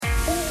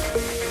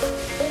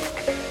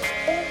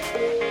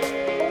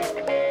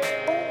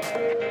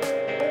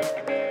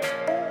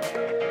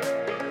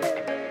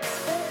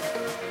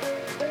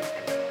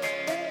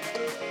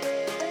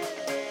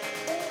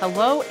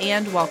Hello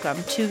and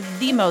welcome to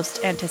the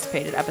most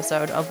anticipated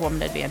episode of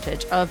Woman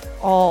Advantage of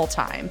all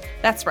time.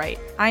 That's right,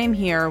 I am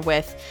here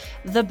with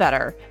the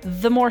better,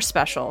 the more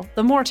special,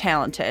 the more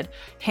talented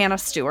Hannah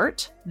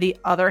Stewart, the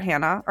other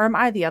Hannah, or am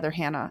I the other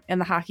Hannah in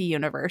the hockey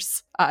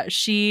universe?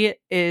 She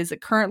is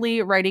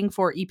currently writing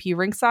for EP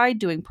Rinkside,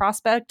 doing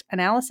prospect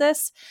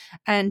analysis,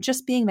 and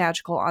just being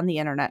magical on the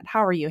internet.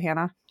 How are you,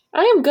 Hannah?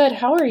 I am good.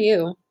 How are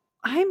you?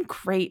 I'm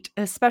great,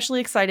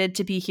 especially excited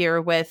to be here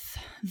with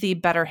the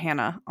better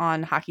Hannah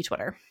on hockey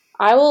Twitter.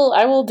 I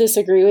will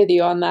disagree with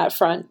you on that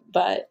front,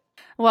 but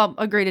well,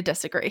 agree to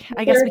disagree.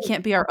 I guess we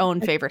can't be our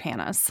own favorite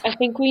Hannahs. I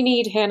think we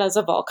need Hannahs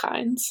of all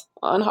kinds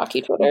on hockey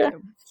Twitter.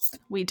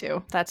 We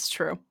do. That's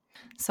true.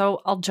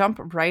 So I'll jump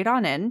right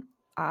on in.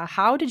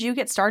 How did you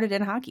get started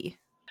in hockey?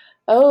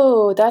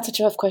 Oh, that's a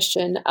tough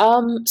question.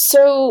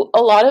 So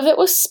a lot of it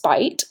was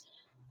spite.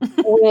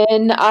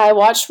 When I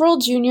watched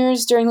World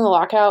Juniors during the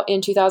lockout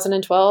in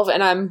 2012,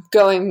 and I'm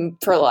going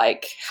for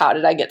how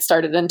did I get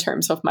started in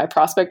terms of my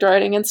prospect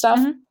writing and stuff?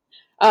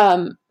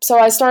 Mm-hmm. So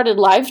I started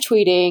live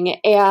tweeting,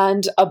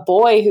 and a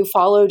boy who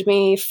followed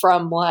me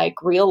from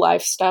real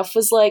life stuff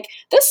was like,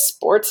 this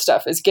sports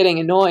stuff is getting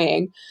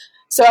annoying.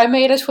 So I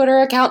made a Twitter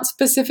account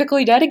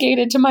specifically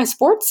dedicated to my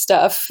sports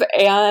stuff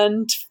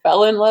and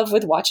fell in love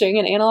with watching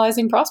and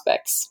analyzing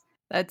prospects.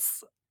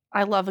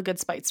 I love a good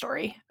spite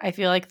story. I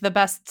feel like the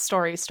best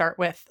stories start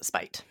with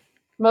spite.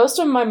 Most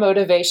of my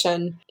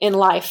motivation in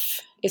life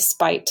is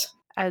spite.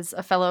 As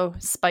a fellow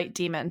spite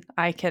demon,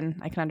 I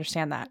can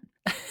understand that.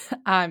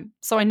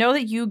 So I know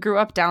that you grew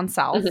up down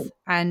south, mm-hmm.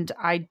 and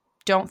I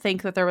don't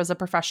think that there was a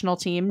professional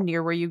team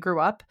near where you grew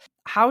up.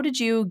 How did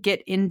you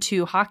get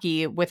into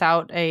hockey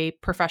without a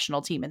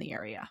professional team in the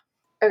area?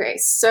 Okay,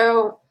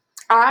 so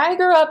I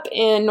grew up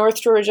in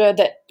North Georgia,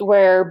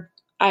 where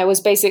I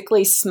was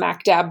basically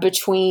smack dab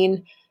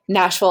between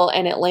Nashville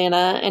and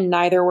Atlanta, and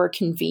neither were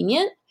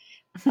convenient.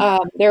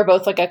 They were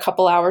both a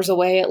couple hours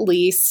away at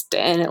least,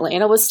 and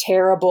Atlanta was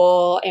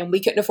terrible, and we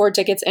couldn't afford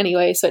tickets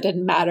anyway, so it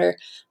didn't matter.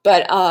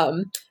 But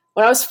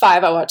when I was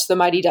 5, I watched the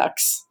Mighty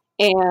Ducks,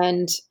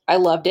 and I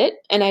loved it,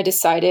 and I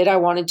decided I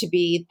wanted to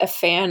be a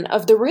fan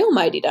of the real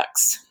Mighty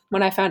Ducks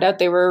when I found out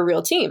they were a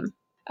real team.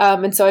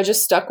 And so I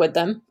just stuck with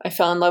them. I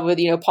fell in love with,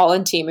 Paul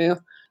and Timu,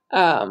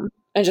 and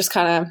just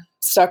kind of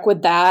stuck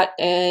with that,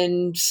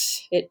 and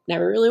it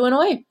never really went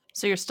away.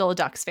 So you're still a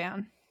Ducks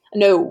fan?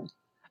 No.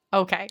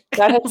 Okay.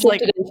 That has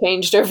shifted and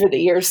changed over the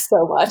years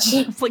so much.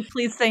 It's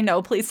please say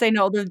no. Please say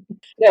no.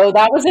 No,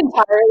 that was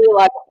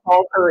entirely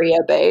all Korea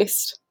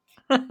based.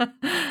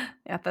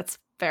 Yeah, that's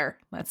fair.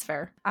 That's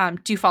fair.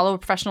 Do you follow a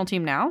professional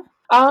team now?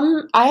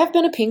 I have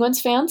been a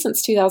Penguins fan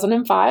since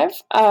 2005.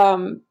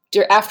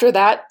 After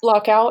that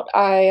lockout,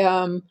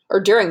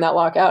 during that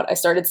lockout, I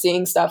started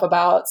seeing stuff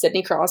about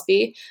Sidney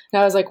Crosby,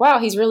 and I was like, wow,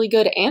 he's really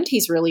good and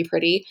he's really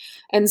pretty.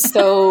 And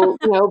so,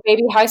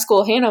 baby high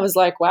school Hannah was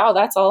like, wow,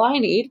 that's all I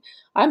need.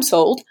 I'm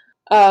sold.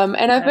 And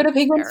I've been a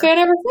Penguins fan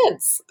ever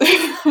since.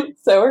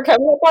 So we're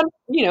coming up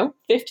on,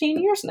 15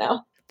 years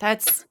now.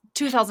 That's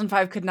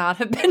 2005 could not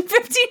have been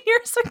 15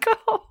 years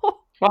ago.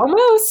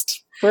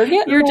 Almost. We're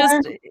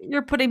getting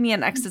you're putting me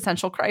in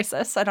existential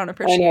crisis. I don't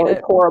appreciate it. I know,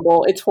 it's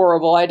horrible. It's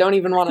horrible. I don't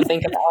even want to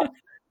think about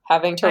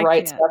having to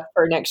write stuff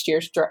for next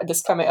year's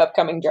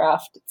upcoming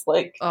draft. It's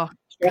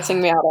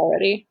stressing me out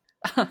already.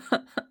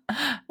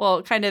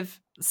 Well, kind of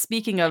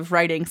speaking of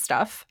writing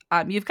stuff,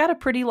 you've got a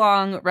pretty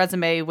long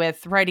resume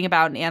with writing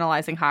about and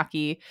analyzing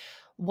hockey.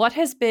 What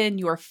has been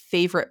your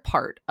favorite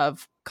part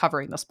of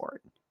covering the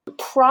sport?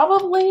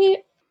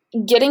 Probably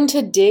getting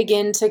to dig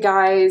into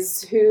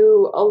guys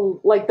who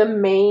the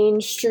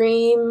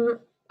mainstream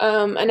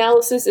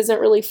analysis isn't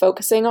really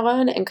focusing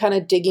on, and kind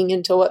of digging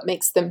into what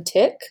makes them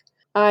tick.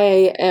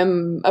 I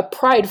am a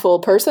prideful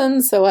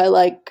person, so I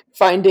like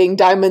finding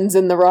diamonds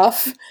in the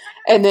rough,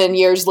 and then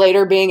years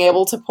later being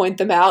able to point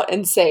them out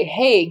and say,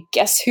 hey,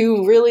 guess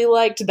who really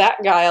liked that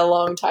guy a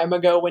long time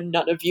ago when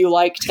none of you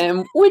liked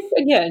him, which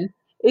again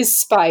is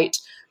spite.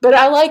 But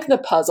I like the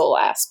puzzle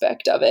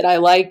aspect of it. I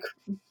like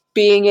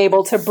being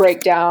able to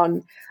break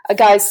down a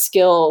guy's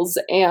skills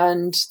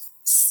and,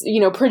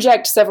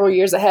 project several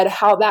years ahead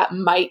how that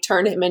might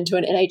turn him into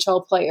an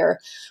NHL player.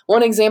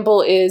 One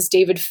example is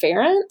David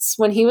Ference.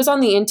 When he was on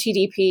the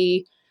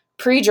NTDP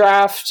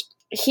pre-draft,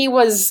 he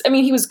was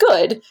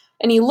good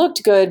and he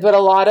looked good, but a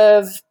lot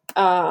of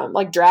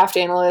draft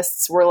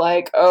analysts were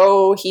like,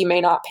 oh, he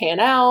may not pan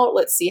out.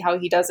 Let's see how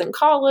he does in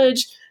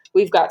college.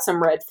 We've got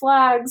some red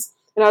flags.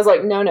 And I was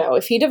like, no,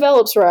 if he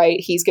develops right,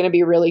 he's going to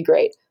be really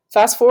great.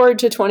 Fast forward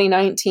to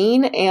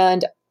 2019,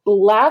 and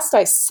last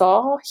I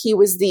saw, he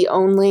was the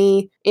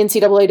only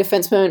NCAA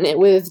defenseman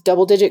with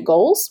double-digit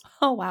goals.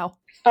 Oh, wow.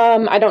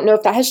 I don't know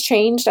if that has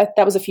changed.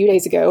 That was a few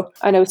days ago.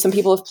 I know some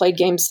people have played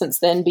games since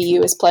then.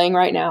 BU is playing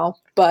right now.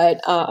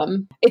 But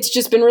it's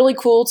just been really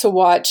cool to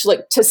watch,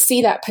 to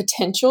see that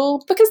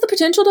potential, because the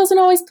potential doesn't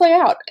always play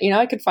out.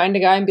 I could find a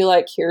guy and be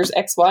like, here's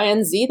X, Y,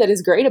 and Z that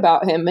is great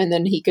about him, and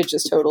then he could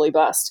just totally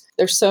bust.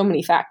 There's so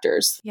many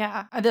factors.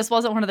 Yeah. This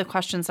wasn't one of the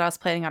questions that I was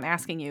planning on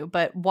asking you,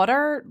 but what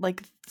are,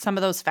 some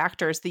of those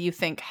factors that you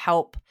think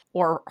help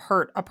or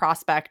hurt a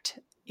prospect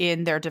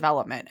in their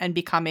development and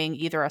becoming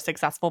either a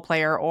successful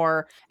player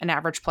or an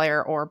average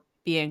player, or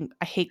being,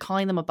 I hate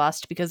calling them a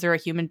bust because they're a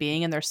human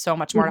being and there's so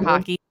much more to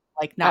hockey,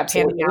 like not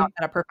panning out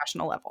at a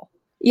professional level.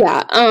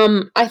 Yeah.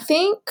 I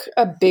think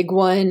a big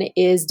one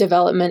is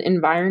development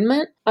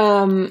environment.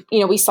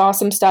 We saw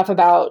some stuff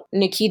about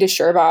Nikita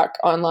Sherbak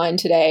online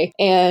today,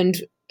 and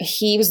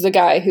he was the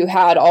guy who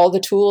had all the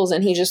tools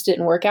and he just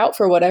didn't work out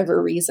for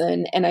whatever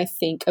reason. And I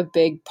think a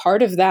big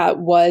part of that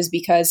was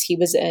because he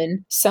was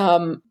in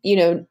some,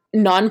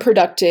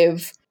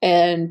 non-productive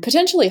and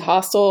potentially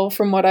hostile,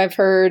 from what I've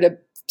heard,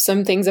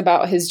 some things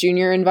about his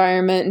junior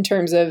environment in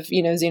terms of,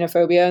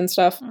 xenophobia and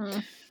stuff.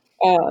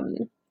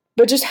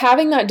 But just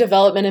having that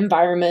development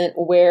environment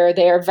where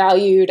they are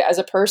valued as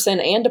a person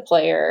and a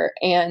player,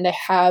 and they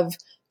have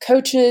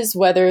coaches,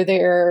 whether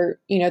they're,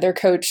 their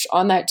coach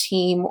on that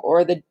team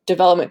or the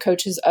development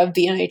coaches of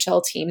the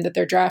NHL team that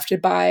they're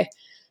drafted by,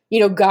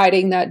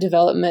 guiding that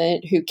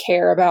development, who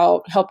care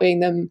about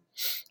helping them,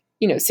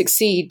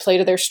 succeed, play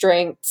to their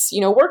strengths,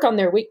 work on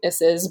their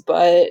weaknesses.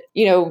 But,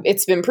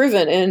 it's been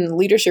proven in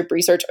leadership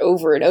research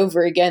over and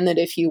over again that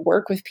if you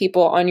work with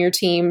people on your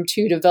team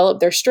to develop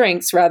their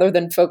strengths rather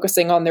than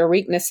focusing on their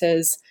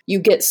weaknesses, you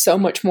get so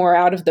much more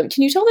out of them.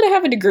 Can you tell that I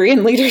have a degree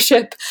in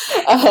leadership?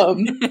 I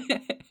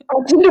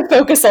tend to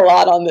focus a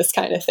lot on this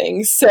kind of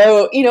thing.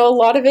 So, a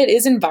lot of it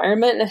is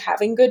environment and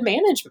having good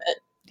management.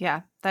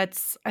 Yeah, I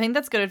think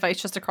that's good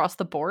advice just across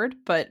the board,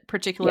 but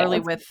particularly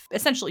with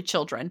essentially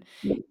children.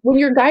 When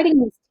you're guiding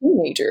these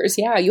teenagers,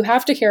 you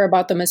have to care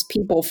about them as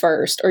people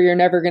first, or you're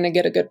never going to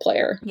get a good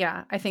player.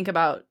 Yeah, I think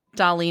about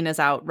Dahlin is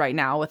out right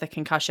now with a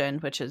concussion,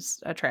 which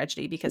is a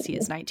tragedy because he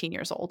is 19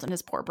 years old and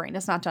his poor brain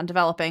is not done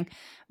developing.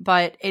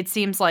 But it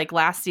seems like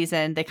last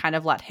season they kind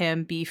of let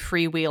him be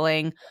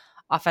freewheeling,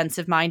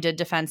 offensive-minded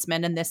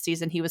defenseman, and this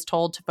season he was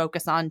told to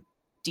focus on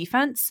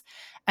defense,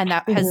 and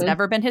that has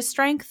never been his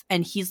strength,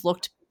 and he's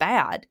looked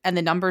bad, and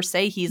the numbers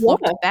say he's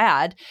looked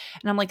bad,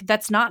 and I'm like,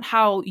 that's not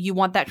how you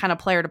want that kind of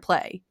player to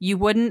play. You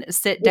wouldn't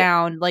sit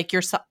down like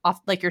you're shut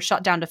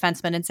down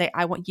defenseman and say,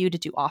 I want you to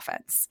do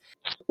offense.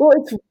 Well,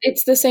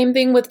 it's the same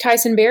thing with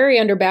Tyson Barrie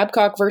under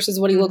Babcock versus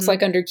what he looks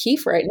like under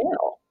Keefe right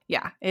now.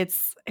 Yeah,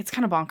 it's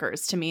kind of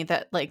bonkers to me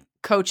that like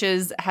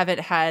coaches haven't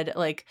had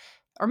like,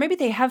 or maybe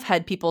they have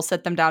had people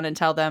sit them down and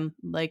tell them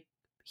like,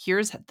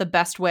 here's the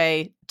best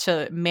way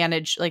to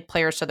manage like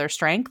players to their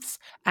strengths,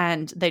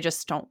 and they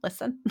just don't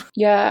listen.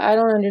 Yeah, I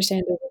don't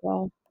understand it at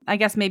all. I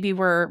guess maybe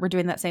we're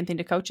doing that same thing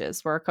to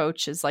coaches, where a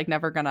coach is like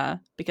never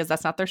gonna, because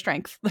that's not their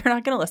strength, they're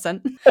not gonna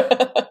listen.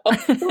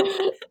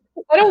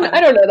 I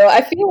don't know though.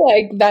 I feel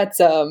like that's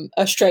a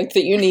strength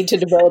that you need to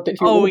develop if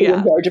you're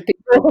in charge of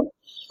people.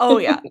 Oh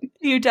yeah,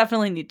 you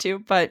definitely need to.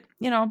 But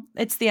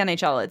it's the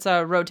NHL. It's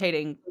a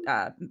rotating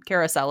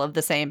carousel of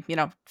the same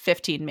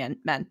 15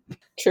 men.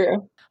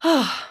 True.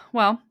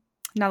 Well,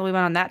 now that we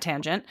went on that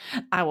tangent,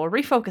 I will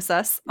refocus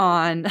us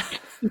on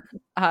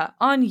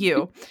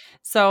you.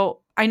 So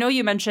I know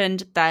you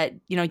mentioned that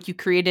you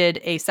created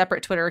a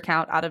separate Twitter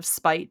account out of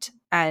spite,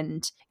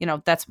 and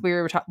that's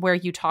where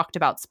you talked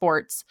about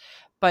sports.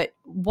 But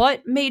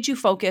what made you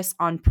focus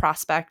on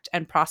prospect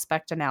and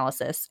prospect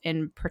analysis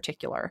in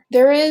particular?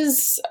 There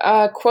is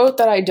a quote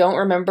that I don't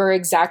remember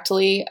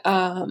exactly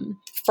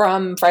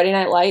from Friday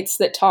Night Lights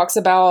that talks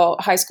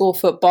about high school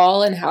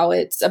football and how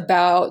it's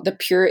about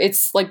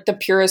it's like the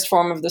purest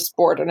form of the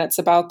sport, and it's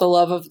about the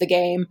love of the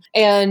game.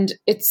 And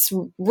it's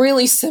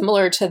really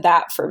similar to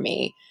that for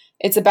me.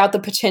 It's about the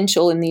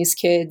potential in these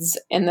kids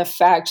and the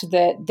fact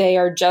that they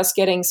are just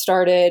getting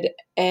started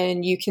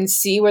and you can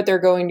see what they're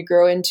going to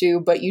grow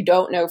into, but you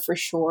don't know for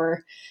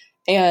sure.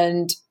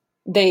 And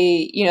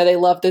they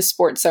love this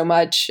sport so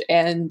much,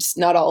 and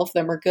not all of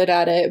them are good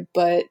at it,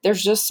 but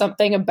there's just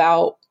something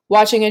about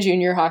watching a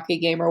junior hockey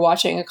game or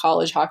watching a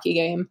college hockey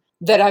game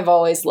that I've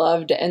always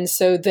loved. And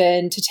so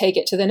then to take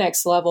it to the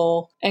next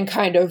level and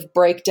kind of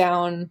break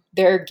down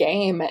their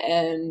game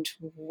and,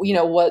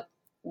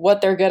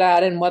 what they're good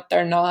at and what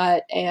they're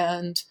not,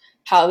 and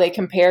how they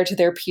compare to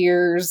their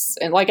peers.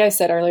 And like I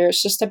said earlier,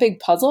 it's just a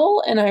big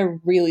puzzle, and I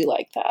really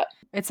like that.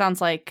 It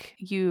sounds like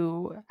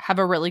you have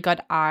a really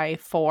good eye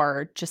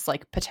for just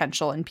like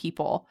potential in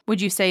people. Would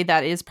you say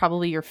that is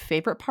probably your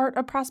favorite part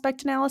of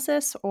prospect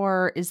analysis,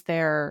 or is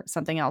there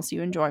something else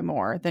you enjoy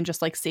more than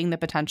just like seeing the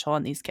potential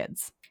in these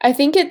kids? I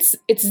think it's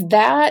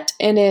that,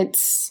 and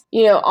it's,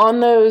 on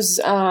those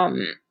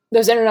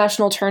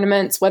international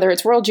tournaments, whether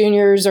it's World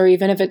Juniors or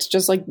even if it's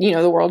just like,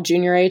 the World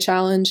Junior A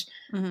Challenge.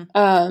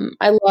 I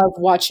love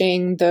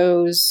watching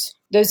those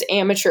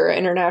amateur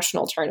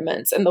international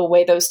tournaments and the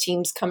way those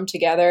teams come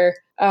together,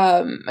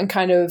 and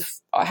kind of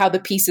how the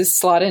pieces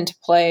slot into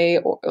play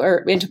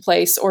or into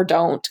place or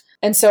don't.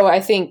 And so I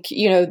think,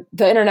 the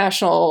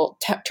international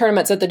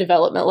tournaments at the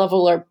development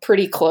level are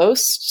pretty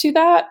close to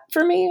that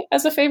for me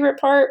as a favorite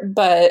part.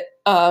 But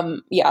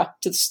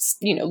just,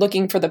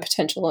 looking for the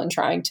potential and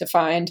trying to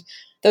find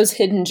those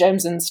hidden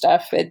gems and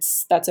stuff,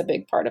 that's a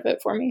big part of it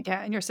for me.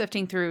 Yeah, and you're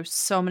sifting through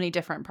so many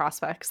different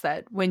prospects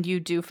that when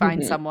you do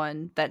find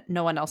someone that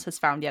no one else has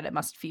found yet, it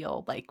must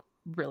feel like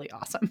really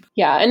awesome.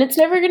 Yeah, and it's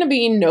never going to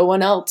be no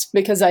one else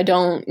because I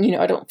don't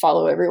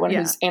follow everyone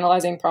who's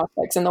analyzing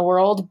prospects in the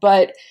world,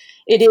 but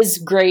it is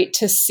great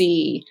to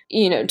see,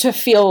 to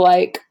feel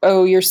like,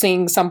 oh, you're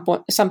seeing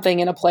something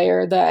in a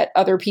player that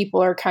other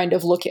people are kind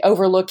of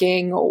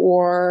overlooking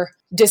or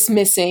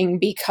dismissing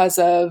because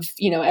of,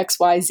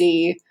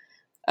 XYZ.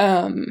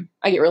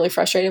 I get really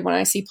frustrated when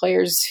I see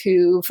players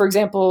who, for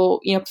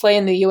example, play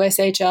in the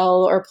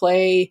USHL or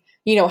play,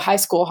 high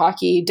school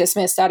hockey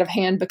dismissed out of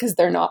hand because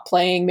they're not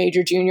playing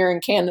major junior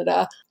in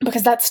Canada,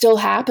 because that still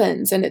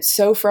happens. And it's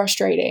so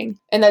frustrating.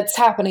 And that's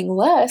happening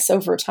less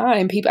over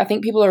time. I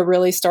think people are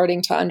really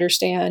starting to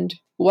understand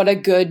what a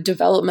good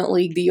development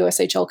league the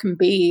USHL can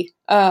be.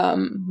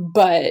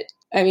 But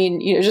I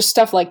mean, just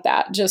stuff like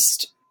that,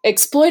 just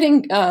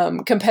exploiting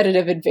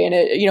competitive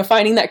advantage,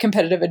 finding that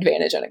competitive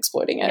advantage and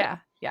exploiting it.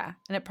 Yeah.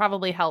 And it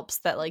probably helps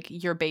that like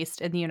you're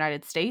based in the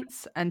United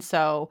States. And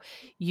so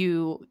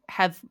you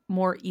have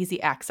more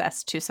easy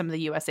access to some of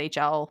the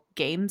USHL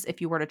games.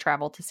 If you were to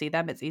travel to see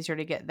them, it's easier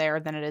to get there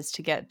than it is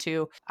to get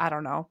to, I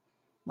don't know,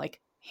 like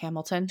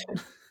Hamilton.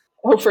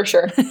 Oh, for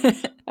sure.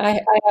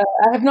 I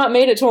have not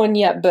made it to one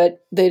yet,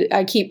 but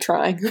I keep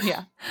trying.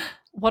 Yeah.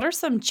 What are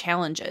some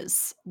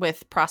challenges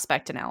with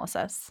prospect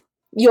analysis?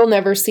 You'll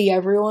never see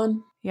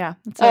everyone. Yeah.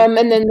 And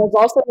then there's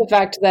also the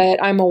fact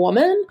that I'm a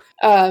woman,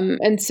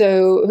 and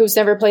so who's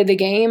never played the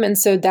game, and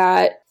so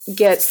that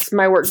gets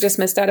my work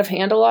dismissed out of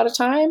hand a lot of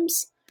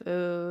times.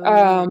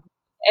 And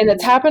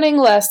it's happening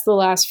less the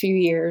last few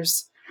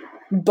years,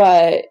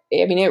 but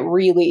I mean, it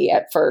really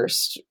at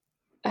first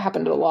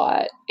happened a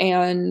lot.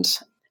 And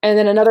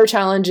then another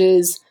challenge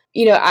is,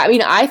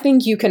 I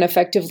think you can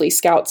effectively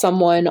scout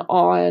someone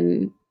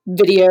on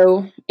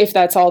video if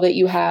that's all that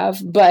you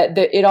have, but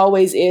it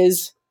always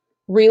is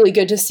really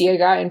good to see a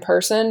guy in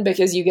person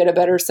because you get a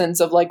better sense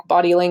of like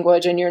body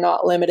language and you're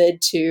not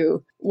limited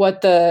to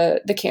what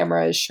the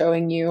camera is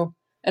showing you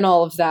and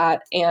all of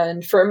that.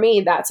 And for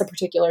me, that's a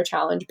particular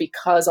challenge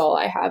because all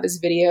I have is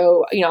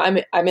video.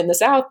 I'm in the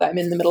South, I'm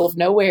in the middle of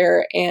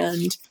nowhere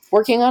and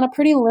working on a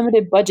pretty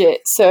limited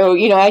budget. So,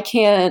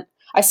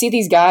 I see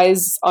these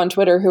guys on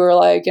Twitter who are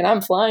like, and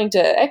I'm flying to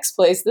X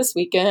place this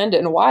weekend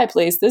and Y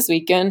place this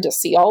weekend to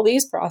see all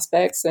these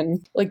prospects.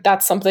 And like,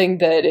 that's something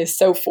that is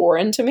so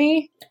foreign to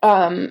me.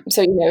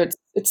 So,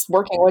 it's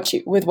working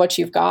with what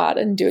you've got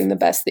and doing the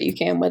best that you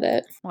can with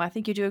it. Well, I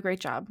think you do a great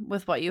job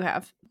with what you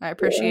have. I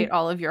appreciate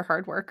all of your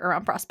hard work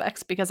around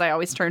prospects because I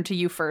always turn to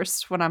you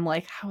first when I'm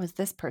like, how is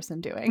this person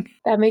doing?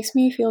 That makes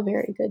me feel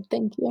very good.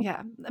 Thank you.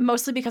 Yeah.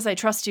 Mostly because I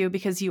trust you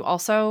because you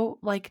also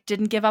like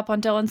didn't give up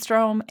on Dylan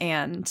Strome,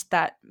 and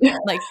that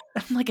like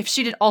if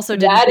she didn't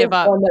give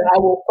up. One that I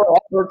will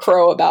forever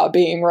crow about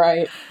being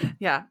right.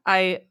 Yeah.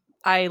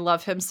 I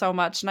love him so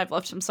much and I've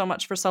loved him so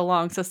much for so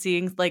long. So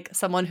seeing like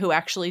someone who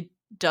actually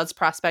does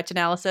prospect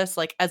analysis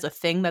like as a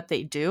thing that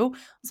they do,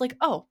 it's like,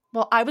 oh,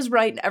 well, I was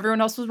right and everyone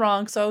else was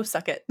wrong, so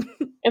suck it.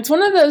 That's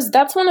one of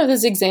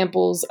those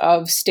examples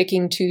of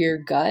sticking to your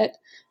gut,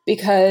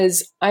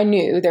 because I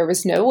knew there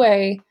was no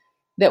way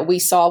that we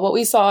saw what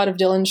we saw out of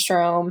Dylan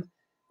Strome,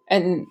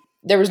 and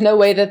there was no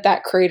way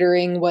that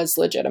cratering was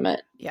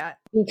legitimate. Yeah.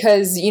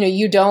 Because,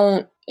 you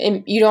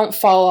don't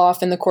fall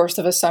off in the course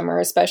of a summer,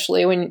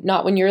 especially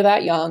when you're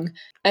that young.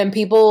 And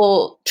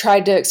people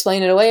tried to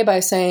explain it away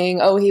by saying,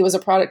 oh, he was a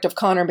product of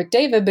Connor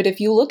McDavid. But if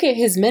you look at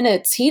his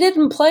minutes, he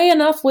didn't play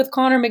enough with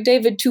Connor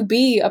McDavid to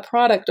be a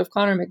product of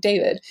Connor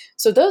McDavid.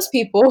 So those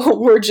people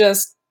were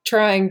just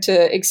trying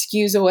to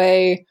excuse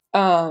away,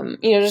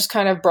 just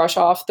kind of brush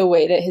off the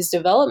way that his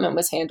development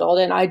was handled.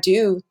 And I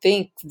do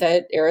think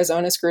that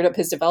Arizona screwed up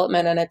his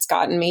development, and it's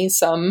gotten me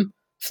some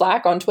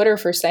flack on Twitter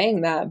for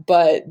saying that.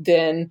 But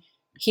then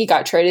he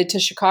got traded to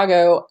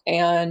Chicago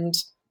and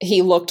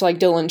he looked like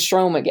Dylan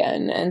Strome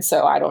again. And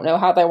so I don't know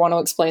how they want to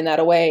explain that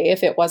away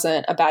if it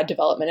wasn't a bad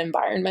development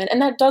environment.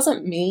 And that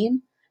doesn't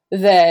mean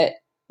that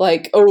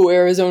like, oh,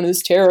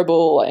 Arizona's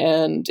terrible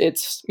and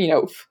it's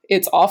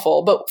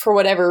awful. But for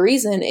whatever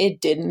reason,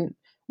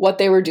 what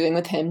they were doing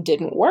with him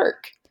didn't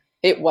work.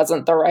 It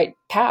wasn't the right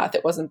path.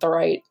 It wasn't the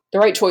right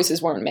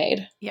choices weren't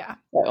made. Yeah.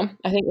 So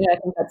I think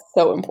that's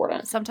so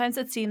important. Sometimes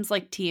it seems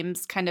like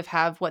teams kind of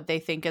have what they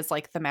think is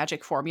like the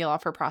magic formula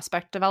for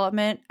prospect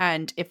development.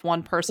 And if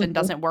one person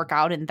doesn't work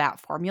out in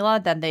that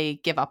formula, then they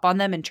give up on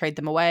them and trade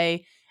them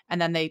away.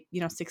 And then they,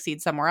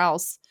 succeed somewhere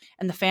else.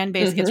 And the fan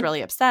base gets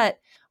really upset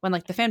when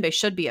like the fan base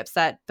should be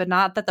upset, but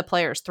not that the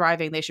player is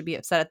thriving. They should be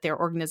upset at their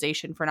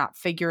organization for not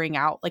figuring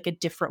out like a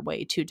different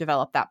way to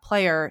develop that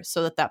player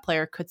so that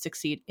player could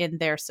succeed in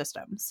their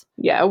systems.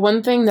 Yeah.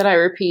 One thing that I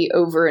repeat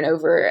over and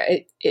over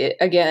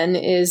again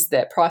is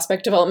that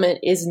prospect development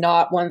is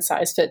not one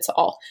size fits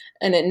all,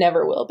 and it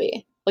never will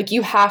be. Like,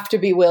 you have to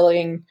be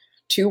willing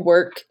to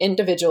work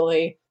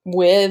individually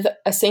with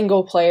a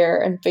single player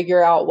and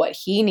figure out what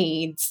he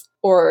needs,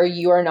 or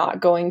you are not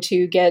going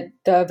to get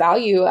the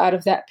value out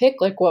of that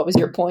pick. Like, what was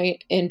your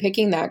point in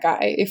picking that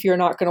guy if you're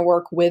not going to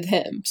work with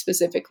him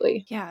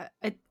specifically? Yeah.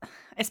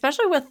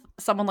 Especially with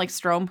someone like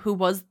Strome, who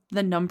was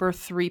the number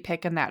 3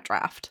 pick in that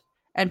draft.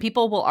 And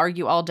people will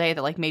argue all day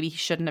that like maybe he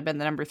shouldn't have been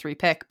the number 3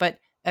 pick, but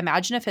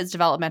imagine if his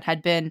development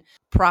had been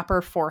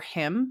proper for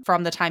him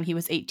from the time he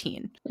was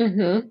 18.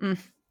 Mm-hmm.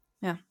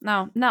 Yeah.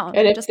 No,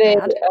 And if just they,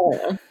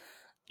 mad.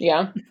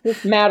 yeah,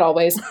 just mad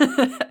always.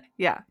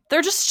 Yeah.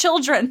 They're just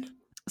children.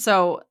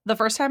 So the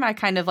first time I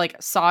kind of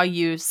like saw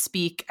you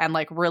speak and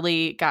like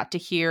really got to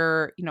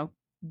hear,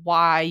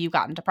 why you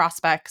got into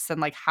prospects and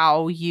like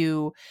how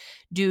you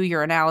do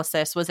your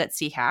analysis was at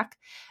CHAC.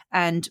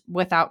 And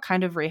without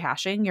kind of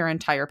rehashing your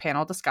entire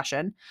panel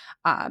discussion,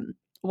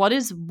 what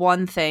is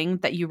one thing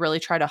that you really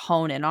try to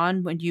hone in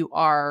on when you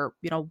are,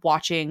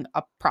 watching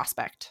a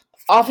prospect?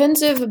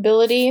 Offensive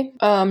ability,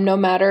 no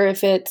matter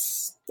if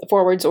it's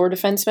forwards or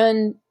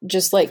defensemen,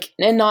 just like,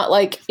 and not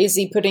like, is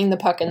he putting the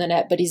puck in the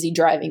net, but is he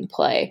driving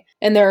play?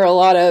 And there are a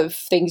lot of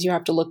things you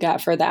have to look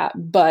at for that,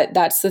 but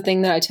that's the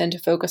thing that I tend to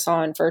focus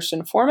on first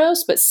and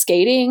foremost. But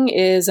skating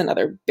is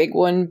another big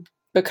one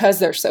because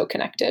they're so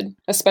connected,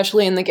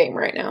 especially in the game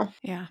right now.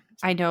 Yeah.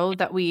 I know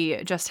that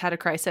we just had a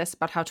crisis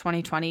about how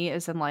 2020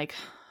 is in like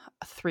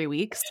 3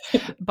 weeks,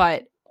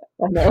 but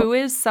who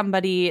is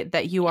somebody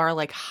that you are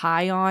like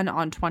high on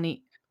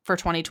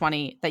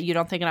 2020 that you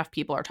don't think enough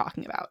people are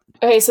talking about?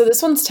 Okay, so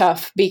this one's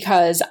tough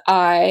because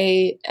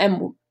I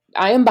am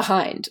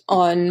behind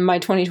on my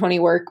 2020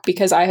 work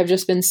because I have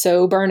just been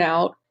so burnt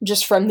out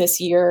just from this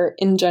year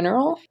in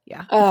general.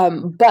 Yeah.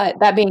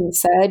 But that being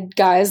said,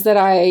 guys that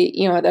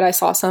I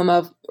saw some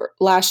of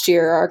last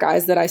year are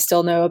guys that I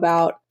still know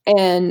about.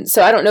 And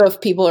so I don't know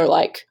if people are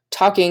like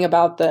talking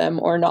about them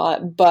or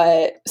not,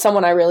 but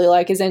someone I really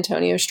like is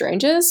Antonio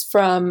Stranges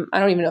from, I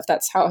don't even know if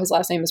that's how his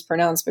last name is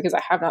pronounced because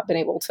I have not been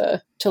able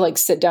to like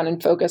sit down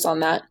and focus on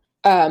that.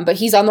 But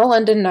he's on the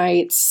London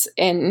Knights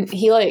and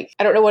he I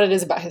don't know what it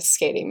is about his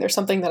skating. There's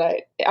something that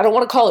I don't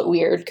want to call it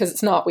weird because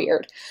it's not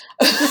weird,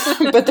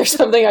 but there's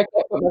something I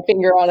can't put my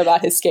finger on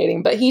about his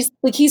skating, but he's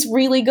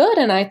really good.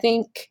 And I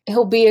think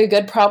he'll be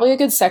probably a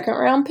good second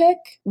round pick,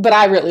 but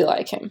I really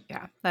like him.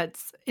 Yeah.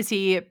 Is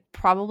he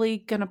probably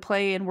going to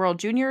play in World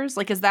Juniors?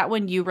 Like, is that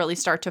when you really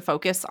start to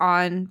focus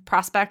on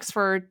prospects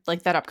for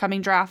like that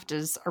upcoming draft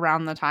is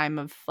around the time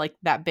of like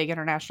that big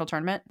international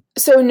tournament?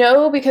 So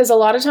no, because a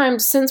lot of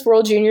times since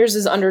World Juniors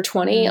is under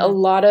 20, a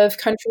lot of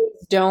countries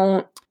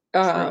don't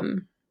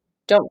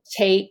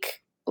take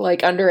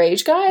like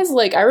underage guys.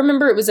 Like I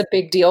remember it was a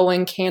big deal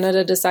when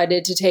Canada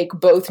decided to take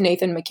both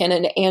Nathan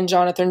MacKinnon and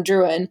Jonathan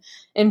Drouin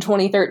in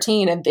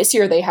 2013. And this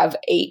year they have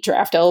 8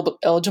 draft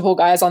eligible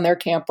guys on their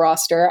camp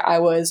roster. I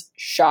was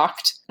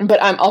shocked,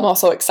 but I'm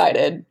also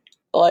excited,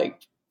 like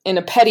in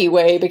a petty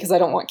way because I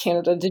don't want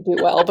Canada to do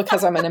well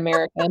because I'm an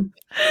American.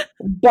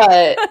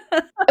 But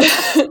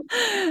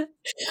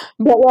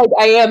like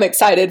I am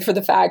excited for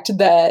the fact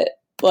that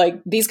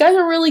like these guys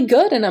are really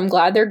good and I'm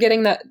glad they're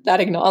getting that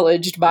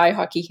acknowledged by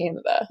Hockey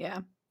Canada. Yeah.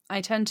 I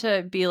tend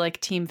to be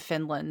like Team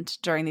Finland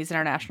during these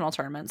international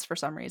tournaments for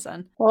some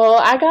reason. Well,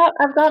 I've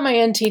got my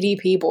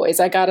NTDP boys.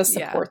 I got to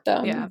support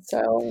them. Yeah.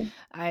 So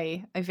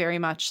I very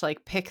much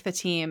like pick the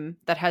team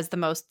that has the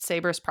most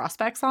Sabres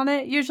prospects on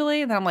it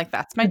usually. And then I'm like,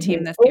 that's my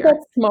team this year.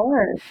 That's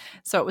smart.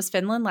 So it was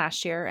Finland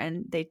last year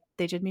and they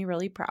did me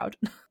really proud.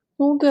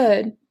 Well,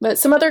 good. But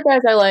some other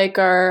guys I like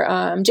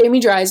are Jamie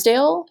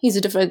Drysdale. He's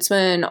a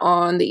defenseman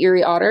on the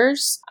Erie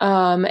Otters.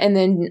 And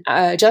then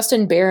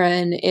Justin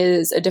Barron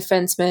is a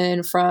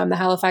defenseman from the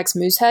Halifax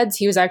Mooseheads.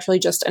 He was actually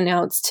just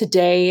announced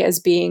today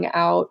as being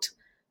out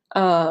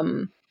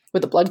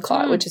with a blood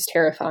clot, which is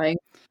terrifying.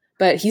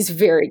 But he's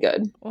very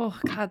good. Oh,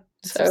 God.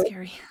 So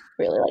scary.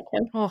 Really like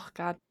him. Oh,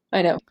 God.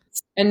 I know.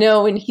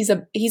 And he's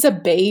a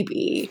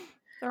baby.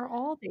 They're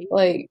all babies.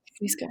 Like,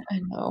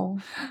 I know.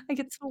 I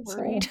get so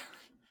worried.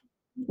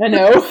 I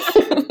know.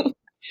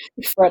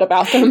 Fret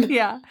about them.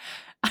 Yeah.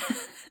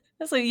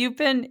 So you've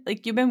been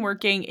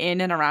working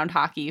in and around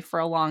hockey for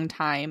a long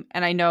time.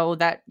 And I know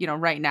that,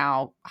 right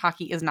now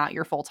hockey is not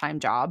your full-time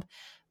job,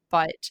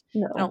 but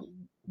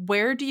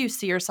where do you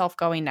see yourself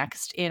going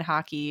next in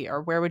hockey,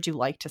 or where would you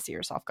like to see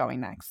yourself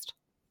going next?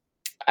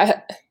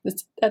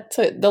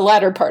 The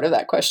latter part of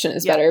that question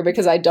is better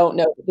because I don't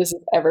know if this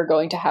is ever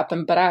going to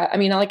happen. But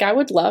I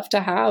would love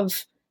to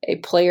have a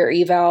player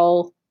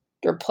eval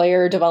or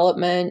player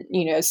development,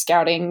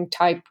 scouting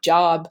type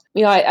job.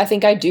 I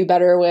think I do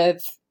better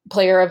with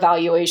player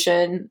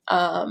evaluation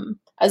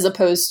as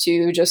opposed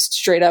to just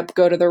straight up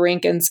go to the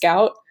rink and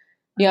scout.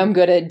 I'm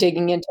good at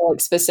digging into like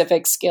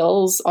specific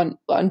skills on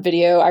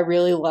video. I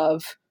really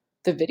love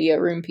the video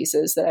room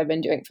pieces that I've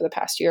been doing for the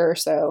past year or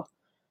so.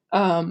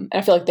 And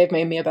I feel like they've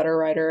made me a better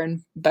writer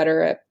and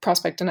better at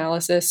prospect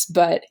analysis.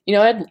 But,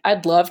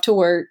 I'd love to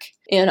work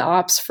in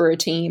ops for a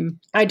team.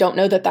 I don't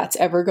know that that's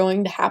ever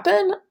going to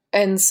happen.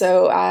 And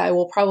so I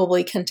will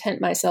probably content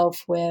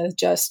myself with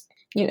just,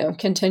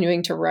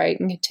 continuing to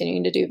write and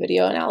continuing to do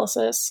video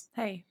analysis.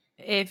 Hey,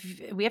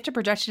 if we have to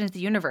project it into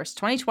the universe,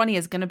 2020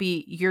 is going to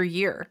be your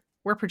year.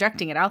 We're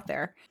projecting it out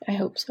there. I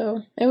hope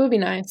so. It would be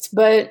nice.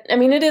 But,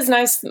 it is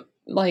nice.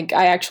 Like,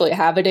 I actually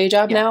have a day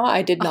job now.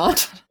 I did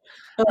not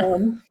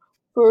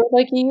for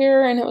like a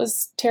year, and it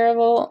was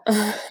terrible.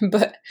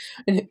 But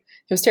it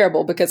was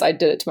terrible because I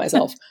did it to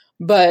myself.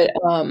 But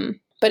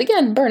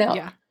again, burnout.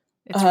 Yeah,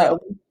 it's real.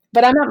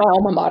 But I'm at my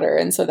alma mater,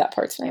 and so that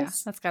part's nice. Yeah,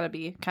 that's got to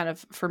be kind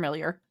of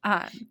familiar.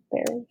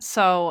 Very.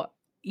 So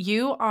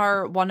you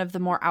are one of the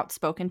more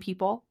outspoken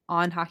people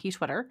on hockey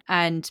Twitter.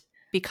 And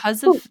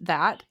because of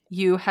that,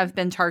 you have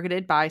been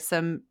targeted by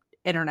some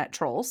internet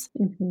trolls.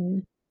 Mm-hmm.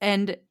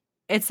 And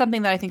it's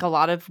something that I think a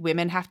lot of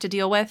women have to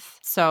deal with.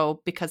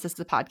 So because this is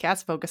a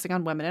podcast focusing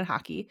on women in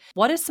hockey,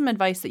 what is some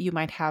advice that you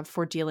might have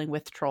for dealing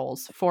with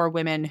trolls for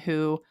women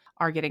who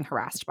are getting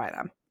harassed by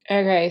them?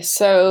 Okay,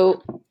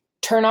 so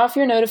turn off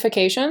your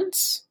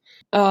notifications.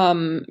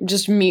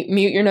 Just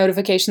mute your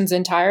notifications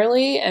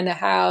entirely, and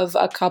have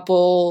a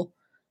couple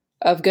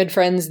of good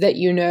friends that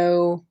you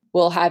know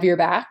will have your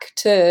back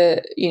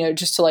to,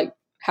 just to like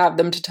have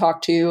them to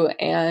talk to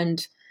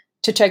and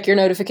to check your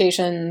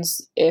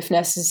notifications if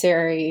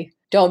necessary.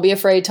 Don't be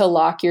afraid to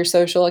lock your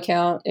social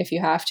account if you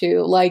have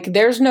to. Like,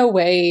 there's no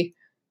way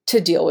to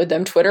deal with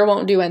them. Twitter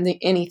won't do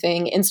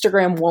anything.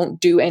 Instagram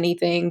won't do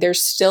anything.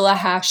 There's still a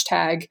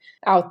hashtag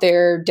out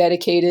there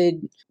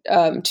dedicated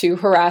to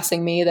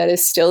harassing me that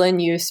is still in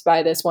use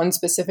by this one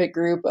specific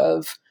group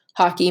of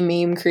hockey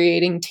meme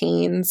creating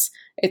teens.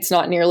 It's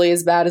not nearly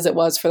as bad as it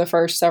was for the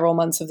first several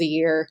months of the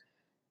year.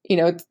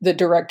 The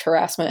direct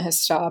harassment has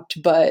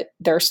stopped, but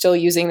they're still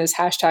using this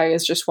hashtag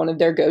as just one of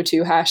their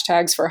go-to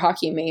hashtags for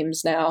hockey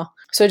memes now.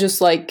 So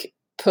just like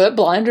put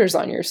blinders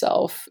on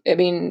yourself. I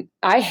mean,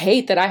 I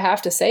hate that I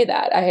have to say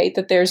that. I hate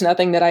that there's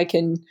nothing that I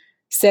can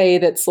say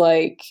that's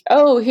like,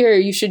 oh, here,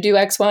 you should do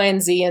X, Y,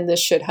 and Z, and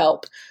this should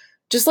help.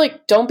 Just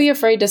like, don't be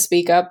afraid to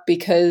speak up,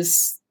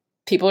 because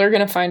people are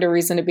going to find a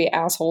reason to be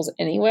assholes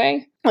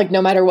anyway, like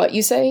no matter what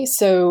you say.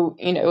 So,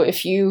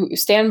 if you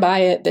stand by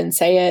it, then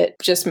say it.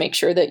 Just make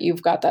sure that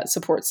you've got that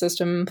support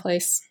system in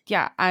place.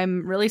 Yeah,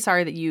 I'm really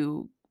sorry that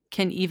you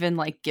can even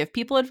like give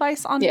people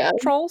advice on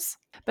trolls.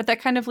 But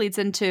that kind of leads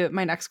into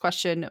my next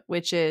question,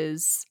 which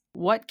is,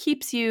 what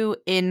keeps you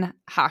in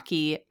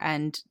hockey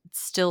and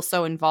still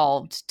so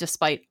involved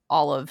despite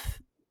all of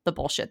the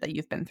bullshit that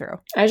you've been through?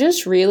 I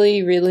just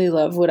really, really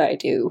love what I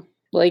do.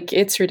 Like,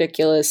 it's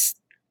ridiculous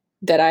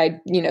that I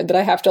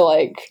have to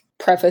like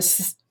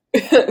preface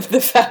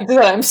the fact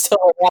that I'm still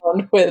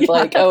around with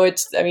like,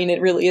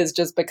 it really is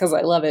just because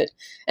I love it.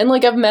 And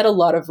like, I've met a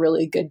lot of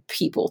really good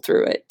people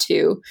through it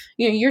too,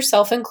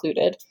 yourself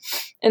included.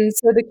 And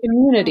so the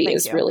community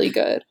is really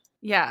good.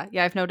 Yeah.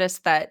 I've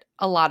noticed that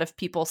a lot of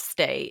people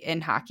stay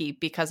in hockey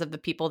because of the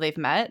people they've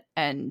met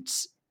and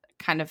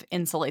kind of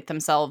insulate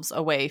themselves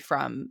away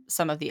from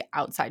some of the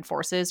outside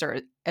forces,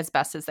 or as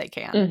best as they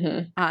can.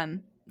 Mm-hmm.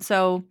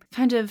 So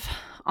kind of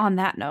on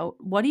that note,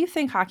 what do you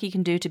think hockey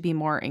can do to be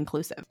more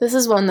inclusive? This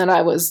is one that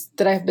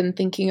I've been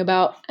thinking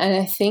about. And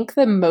I think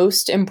the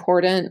most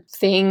important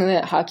thing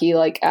that hockey,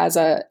 like as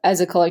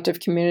a collective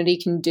community,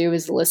 can do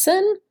is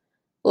listen.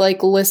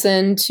 Like,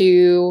 listen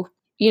to,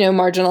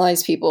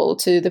 marginalized people,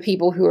 to the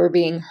people who are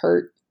being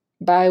hurt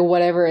by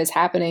whatever is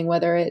happening,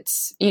 whether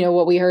it's,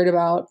 what we heard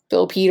about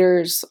Bill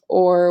Peters,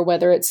 or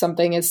whether it's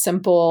something as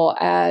simple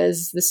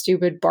as the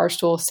stupid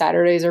Barstool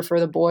Saturdays are for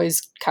the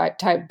boys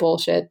type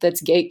bullshit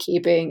that's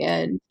gatekeeping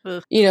and,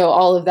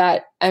 all of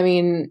that. I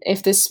mean,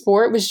 if the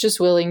sport was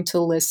just willing to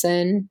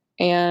listen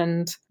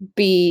and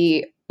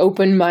be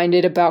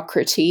open-minded about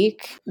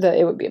critique, that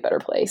it would be a better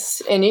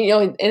place. And,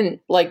 and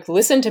like,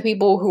 listen to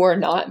people who are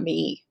not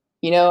me.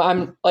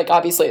 I'm like,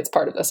 obviously it's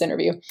part of this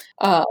interview.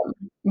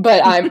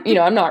 But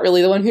I'm not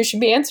really the one who should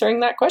be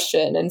answering that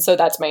question. And so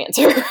that's my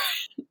answer.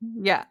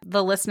 Yeah.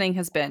 The listening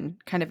has been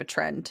kind of a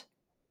trend.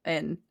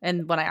 And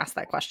when I ask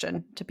that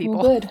question to people.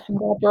 Well, good. I'm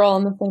glad we're all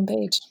on the same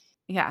page.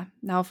 Yeah.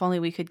 Now, if only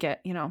we could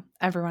get,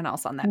 everyone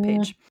else on that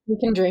page. We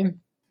can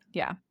dream.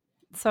 Yeah.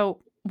 So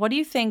what do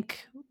you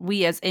think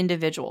we as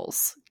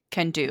individuals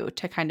can do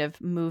to kind of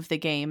move the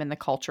game and the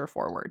culture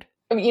forward?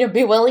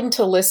 Be willing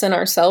to listen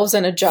ourselves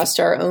and adjust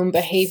our own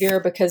behavior,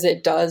 because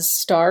it does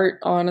start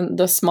on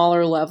the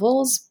smaller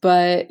levels.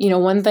 But,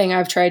 one thing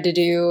I've tried to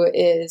do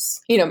is,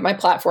 my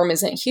platform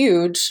isn't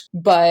huge,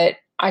 but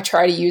I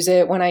try to use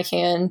it when I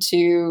can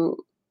to,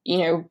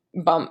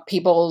 bump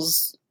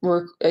people's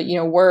work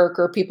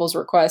or people's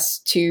requests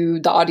to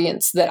the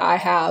audience that I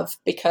have,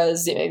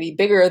 because it may be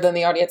bigger than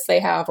the audience they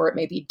have, or it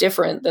may be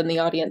different than the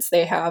audience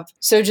they have.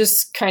 So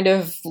just kind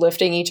of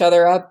lifting each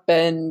other up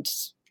and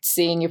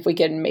seeing if we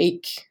can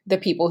make the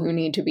people who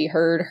need to be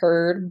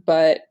heard.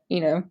 But,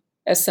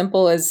 as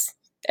simple as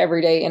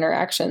everyday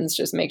interactions,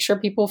 just make sure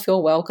people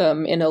feel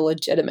welcome in a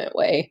legitimate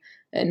way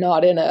and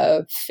not in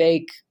a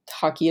fake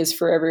hockey is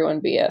for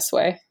everyone BS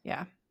way.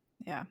 Yeah.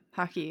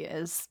 Hockey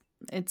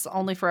it's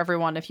only for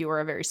everyone if you are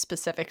a very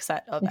specific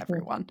set of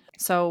everyone.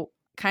 So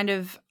kind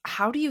of,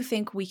 how do you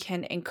think we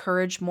can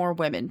encourage more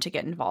women to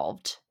get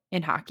involved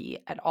in hockey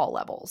at all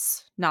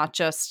levels, not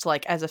just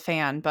like as a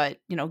fan, but,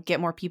 get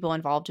more people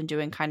involved in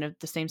doing kind of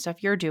the same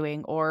stuff you're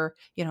doing, or,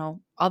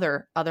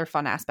 other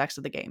fun aspects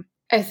of the game?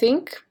 I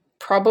think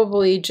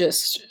probably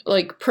just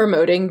like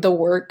promoting the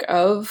work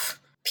of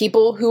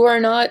people who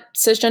are not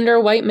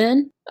cisgender white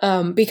men,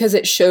 because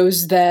it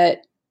shows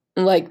that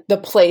like the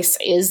place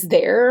is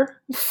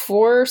there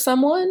for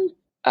someone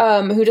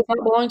who does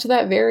not belong to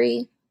that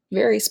very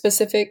very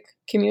specific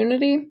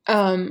community.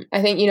 I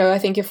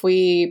think if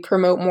we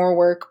promote more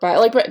work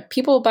by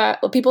people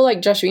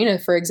like Joshua,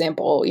 for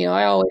example,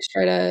 I always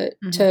try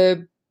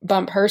to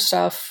bump her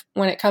stuff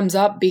when it comes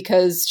up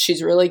because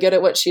she's really good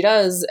at what she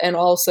does. And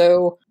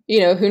also,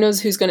 who knows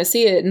who's going to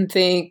see it and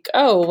think,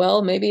 oh,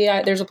 well, maybe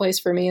there's a place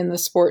for me in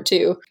this sport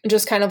too. And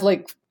just kind of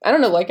like, I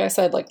don't know, like I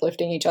said, like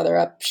lifting each other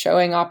up,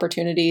 showing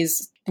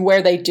opportunities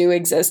where they do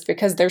exist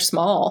because they're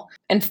small,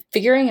 and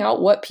figuring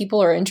out what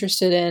people are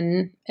interested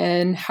in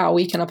and how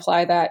we can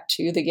apply that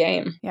to the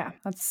game. Yeah,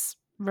 that's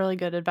really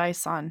good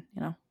advice on,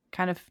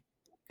 kind of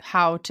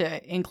how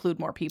to include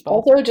more people.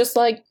 Also, just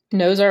like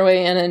nose our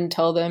way in and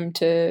tell them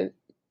to,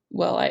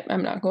 well,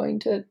 I'm not going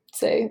to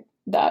say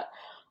that.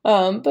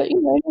 But,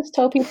 just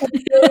tell people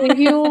to leave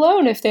you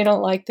alone if they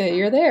don't like that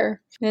you're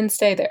there and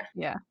stay there.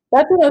 Yeah.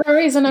 That's another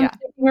reason I'm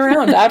sticking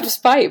around out of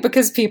spite,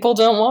 because people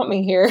don't want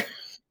me here.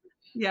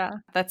 Yeah.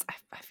 I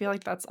feel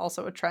like that's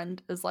also a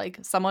trend, is like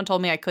someone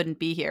told me I couldn't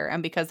be here.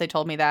 And because they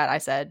told me that, I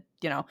said,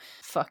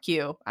 fuck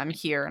you. I'm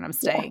here and I'm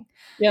staying.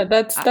 Yeah,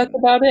 that's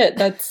about it.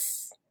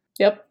 That's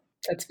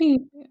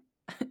me.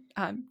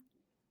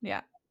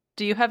 Yeah.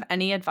 Do you have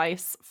any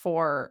advice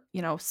for,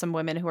 some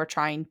women who are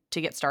trying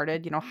to get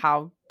started,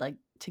 how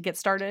to get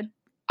started?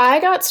 I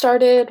got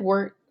started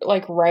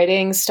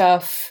writing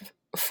stuff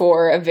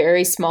for a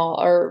very small,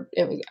 or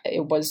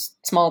it was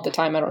small at the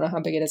time. I don't know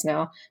how big it is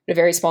now, but a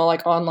very small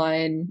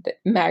online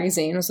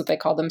magazine was what they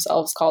called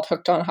themselves, called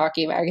Hooked on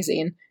Hockey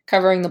magazine,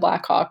 covering the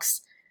Blackhawks.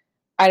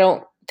 I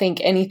don't think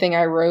anything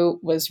I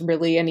wrote was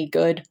really any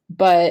good,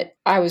 but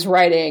I was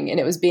writing and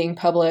it was being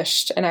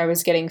published and I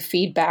was getting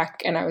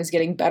feedback and I was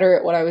getting better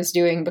at what I was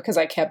doing because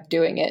I kept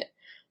doing it.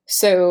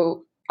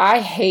 So I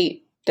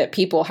hate that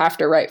people have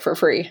to write for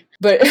free,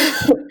 but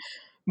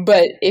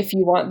if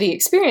you want the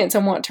experience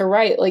and want to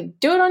write,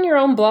 do it on your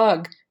own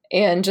blog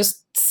and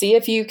just see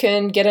if you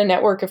can get a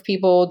network of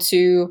people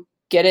to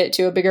get it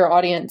to a bigger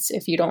audience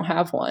if you don't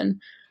have one.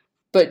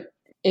 But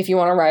if you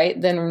want to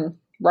write, then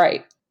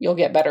write. You'll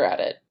get better at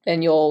it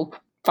and you'll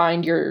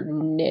find your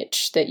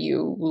niche that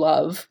you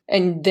love,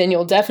 and then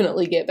you'll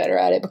definitely get better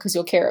at it because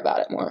you'll care about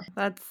it more.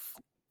 That's,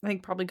 I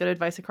think, probably good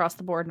advice across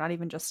the board, not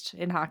even just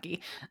in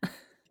hockey.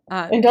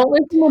 And don't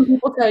listen when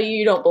people tell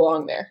you don't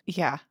belong there.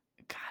 Yeah.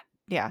 God.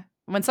 Yeah.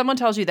 When someone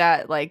tells you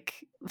that,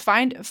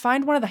 find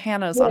one of the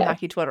Hannahs on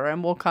Hockey Twitter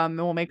and we'll come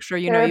and we'll make sure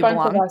you belong. There are a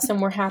bunch of us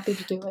and we're happy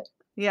to do it.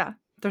 Yeah.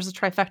 There's a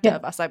trifecta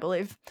of us, I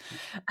believe.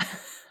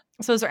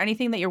 So is there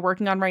anything that you're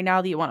working on right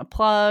now that you want to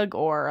plug?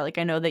 Or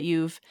I know that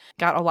you've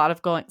got a lot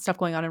of stuff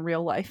going on in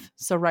real life,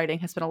 so writing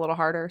has been a little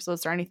harder. So is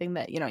there anything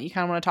that, you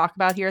kind of want to talk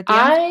about here at the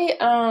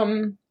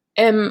end?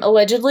 I am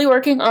allegedly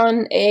working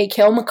on a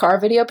Cale Makar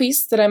video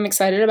piece that I'm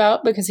excited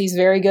about because he's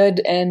very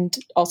good and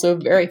also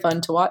very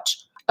fun to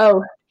watch.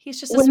 Oh, he's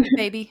just a sweet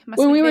baby.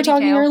 When we were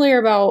talking earlier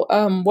about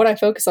what I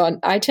focus on,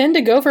 I tend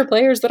to go for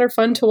players that are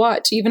fun to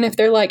watch, even if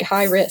they're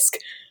high risk.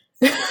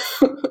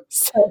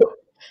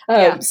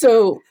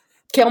 So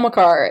Cale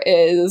Makar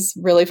is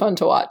really fun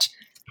to watch.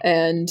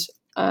 And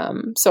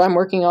so I'm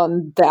working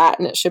on that,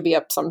 and it should be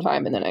up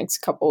sometime in the next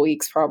couple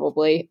weeks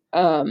probably.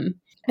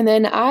 And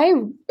then I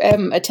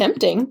am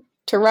attempting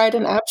to write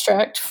an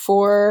abstract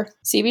for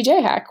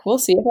CBJ Hack. We'll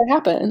see if it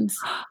happens.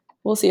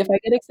 We'll see if I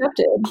get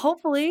accepted.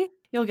 Hopefully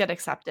you'll get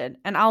accepted,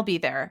 and I'll be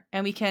there,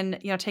 and we can,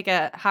 take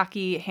a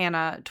Hockey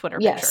Hannah Twitter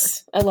picture.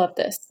 Yes, I love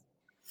this.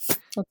 Let's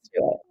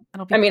do it.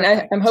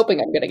 Perfect. I'm hoping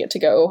I'm going to get to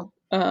go,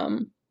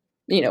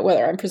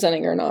 whether I'm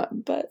presenting or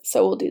not, but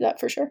so we'll do that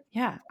for sure.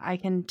 Yeah, I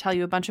can tell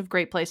you a bunch of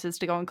great places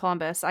to go in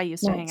Columbus. I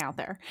used to hang out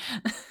there.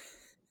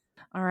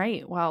 All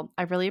right. Well,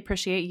 I really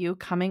appreciate you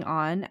coming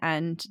on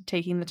and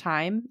taking the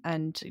time,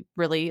 and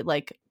really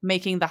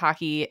making the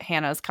Hockey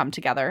Hannahs come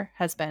together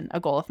has been a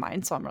goal of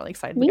mine. So I'm really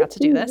excited we got to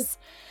do this.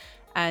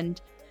 And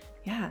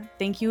yeah,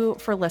 thank you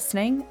for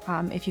listening.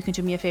 If you can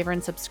do me a favor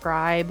and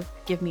subscribe,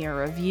 give me a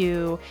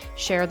review,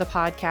 share the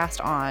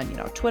podcast on,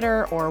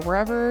 Twitter or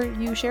wherever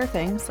you share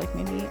things,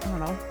 maybe, I don't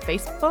know,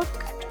 Facebook.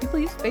 Do people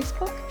use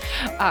Facebook?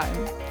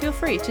 Feel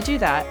free to do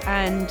that,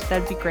 and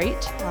that'd be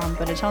great.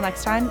 But until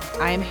next time,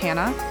 I am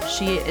Hannah.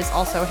 She is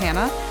also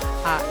Hannah,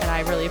 and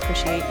I really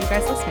appreciate you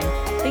guys listening.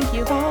 Thank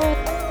you.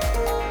 Bye.